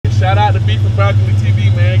shout out to Beef and Broccoli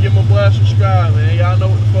TV, man. Give my boy a subscribe, man. Y'all know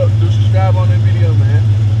what the fuck to do. Subscribe on that video, man.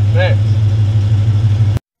 Thanks.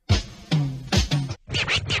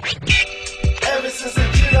 Ever since a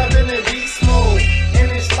kid, I've been in beast mode. In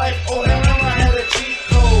this life, oh hell no, I had a cheat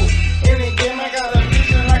code. In the game, I got a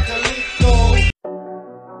vision like a leak code.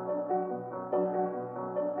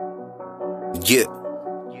 Yeah,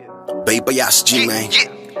 baby Payaso G, man.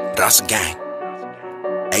 Raza gang.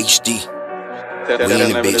 HD. We in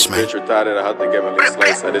the bitch, man.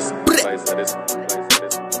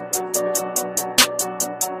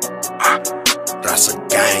 Raza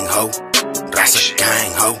gang, ho. Raza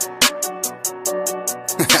gang, ho.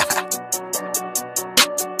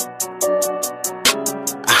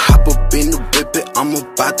 I hop up in the whip it, I'm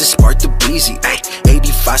about to spark the breezy.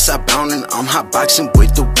 85 southbound and I'm hotboxing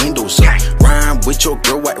with the windows up. Rhyme with your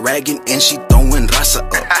girl white ragging and she throwing Raza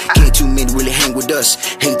up. Can't too many really hang with us.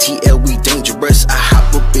 ATL, we dangerous. I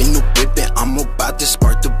hop up in the whip and I'm about to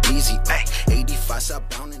spark the breezy. 85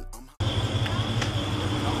 southbound and I'm.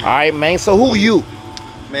 Alright, man, so who you?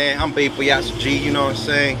 Man, I'm Baby Payaso G, you know what I'm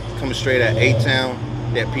saying? Coming straight at A-Town,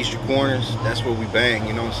 that Peachtree Corners, that's where we bang,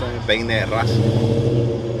 you know what I'm saying? Bang that Raza.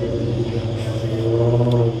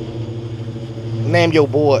 Name your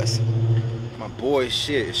boys. My boy,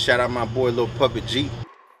 shit, shout out my boy Lil Puppet G.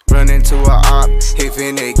 Run into a op, he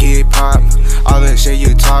finna get popped. All the shit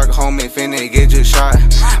you talk, homie, finna get you shot.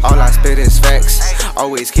 All I spit is facts,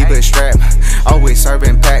 always keep it strapped. Always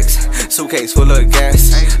serving packs, suitcase full of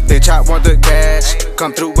gas. Bitch, I want the cash,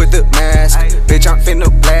 come through with the mask. Bitch, I'm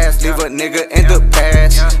finna blast, leave a nigga in the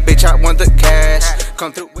past. Bitch, I want the cash,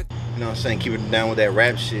 come through with. You know what I'm saying? Keep it down with that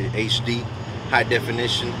rap shit, HD, high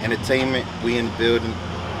definition, entertainment, we in the building.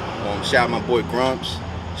 Shout out my boy Grumps,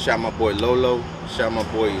 shout out my boy Lolo, shout out my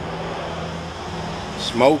boy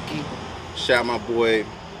Smokey, shout out my boy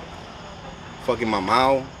fucking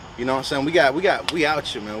Mamao. You know what I'm saying? We out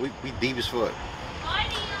here, man. We deep as fuck.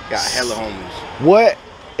 Got hella homies. What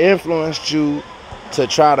influenced you to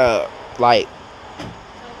try to like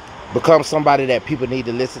become somebody that people need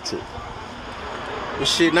to listen to? Well,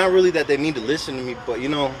 shit, not really that they need to listen to me, but you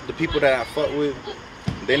know, the people that I fuck with,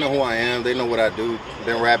 they know who I am, they know what I do.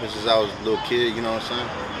 Been rapping since I was a little kid, you know what I'm saying?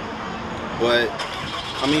 But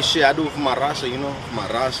I mean, shit, I do it for my Raza, you know, for my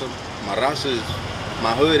Raza. My Raza is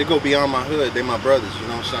my hood. It go beyond my hood. They my brothers, you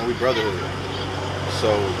know what I'm saying? We brotherhood. So,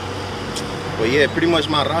 but yeah, pretty much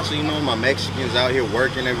my Raza, you know, my Mexicans out here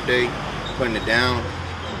working every day, putting it down.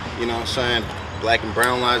 You know what I'm saying? Black and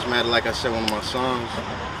brown lives matter, like I said, one of my songs.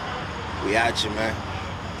 We out here, man.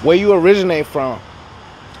 Where you originate from?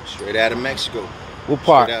 Straight out of Mexico. What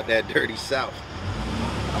part? Straight out that dirty south.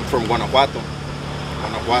 I'm from Guanajuato.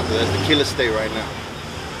 Guanajuato, that's the killer state right now.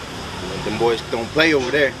 Them boys don't play over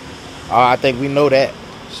there. I think we know that.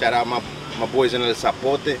 Shout out my boys in the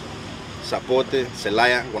Zapote,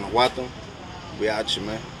 Celaya, Guanajuato. We out here,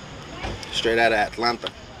 man. Straight out of Atlanta.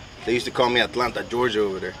 They used to call me Atlanta, Georgia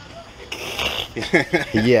over there.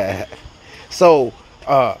 Yeah. So,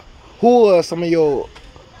 who are some of your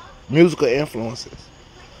musical influences?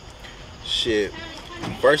 Shit.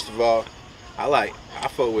 First of all, I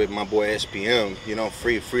fuck with my boy SPM. You know,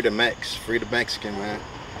 free the Mexican, man.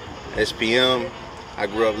 SPM. I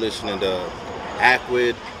grew up listening to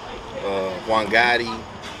Aquid, Juan Gotti,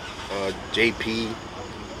 JP,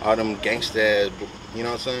 all them gangsters. You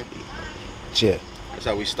know what I'm saying? Yeah. That's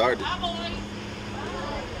how we started.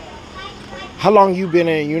 How long you been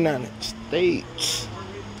in the United States?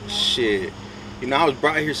 Shit. You know, I was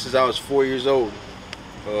brought here since I was 4 years old.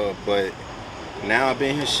 But now I've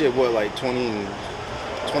been here, shit, what, like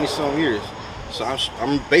 20-some years. So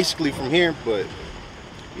I'm basically from here, but,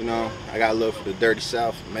 you know, I got love for the dirty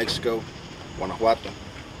South, Mexico, Guanajuato.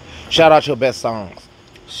 Shout out your best songs.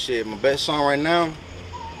 Shit, my best song right now,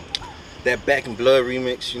 that Back in Blood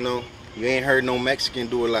remix, you know. You ain't heard no Mexican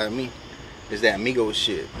do it like me. It's that Amigo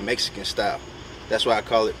shit, Mexican style. That's why I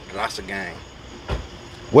call it Raza Gang.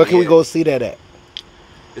 Where can we go see that at?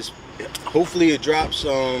 Hopefully it drops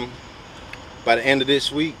by the end of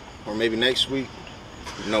this week or maybe next week.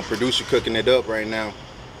 You know, producer cooking it up right now.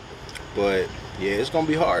 But yeah, it's gonna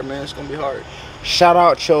be hard, man. It's gonna be hard. Shout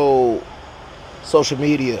out your social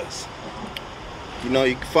medias. You know,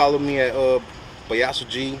 you can follow me at Payaso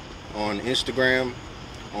G on Instagram,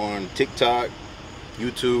 on TikTok,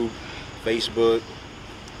 YouTube, Facebook.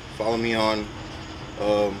 Follow me on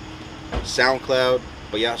SoundCloud,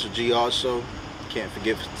 Payaso G also. Can't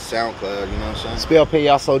forget SoundCloud, you know what I'm saying? Spell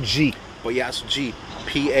Payaso G. Payaso G.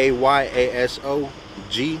 Payaso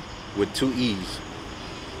G with 2 E's.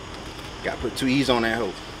 Gotta put 2 E's on that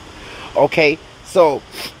hoe. Okay, so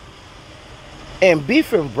And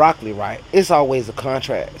beef and broccoli, right? It's always a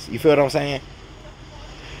contrast. You feel what I'm saying?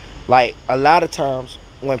 Like, a lot of times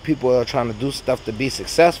when people are trying to do stuff to be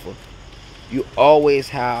successful, you always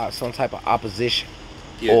have some type of opposition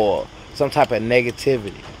or some type of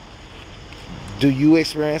negativity. Do you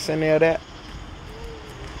experience any of that?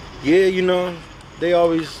 Yeah, you know,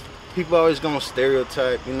 people always gonna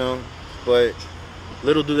stereotype, you know, but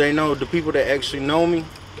little do they know, the people that actually know me,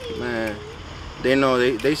 man, they know,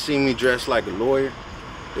 they see me dressed like a lawyer.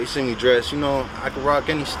 They see me dressed, you know, I can rock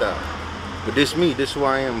any style. But this me, this who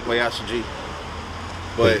I am, Payaso G.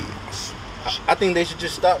 But I think they should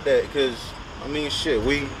just stop that, because, I mean, shit,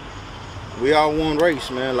 we all one race,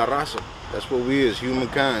 man, La Raza. That's what we is,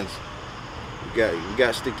 humankind. We got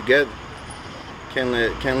to stick together. Can't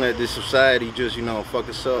let this society just, you know, fuck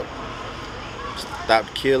us up. Stop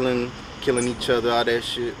killing each other, all that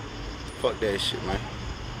shit. Fuck that shit, man.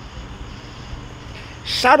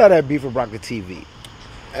 Shout out at Beef and Broccoli TV.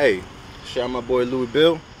 Hey, shout out my boy Louis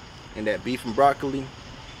Bill and that Beef and Broccoli.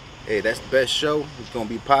 Hey, that's the best show. It's gonna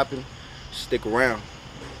be popping. Stick around.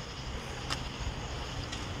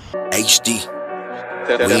 HD.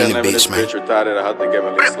 We in the bitch, man.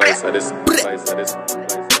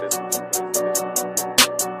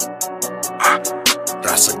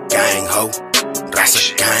 Raza gang ho.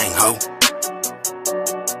 Raza gang ho.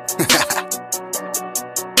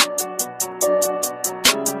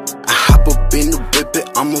 I hop up in the whip it,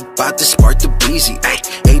 I'm about to spark the breezy.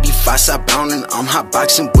 85 southbound and I'm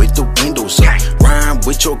hotboxing with the windows up. Rhyme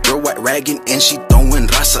with your girl white ragging and she throwing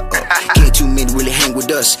Raza up. Can't too many really hang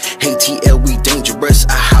with us. Hey TL, we dangerous.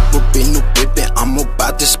 I hop up in the whip and I'm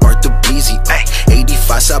about to spark the breezy up.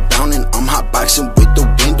 85 southbound and I'm hotboxing with the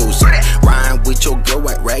windows up. Rhyme with your girl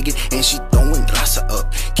white ragging and she throwing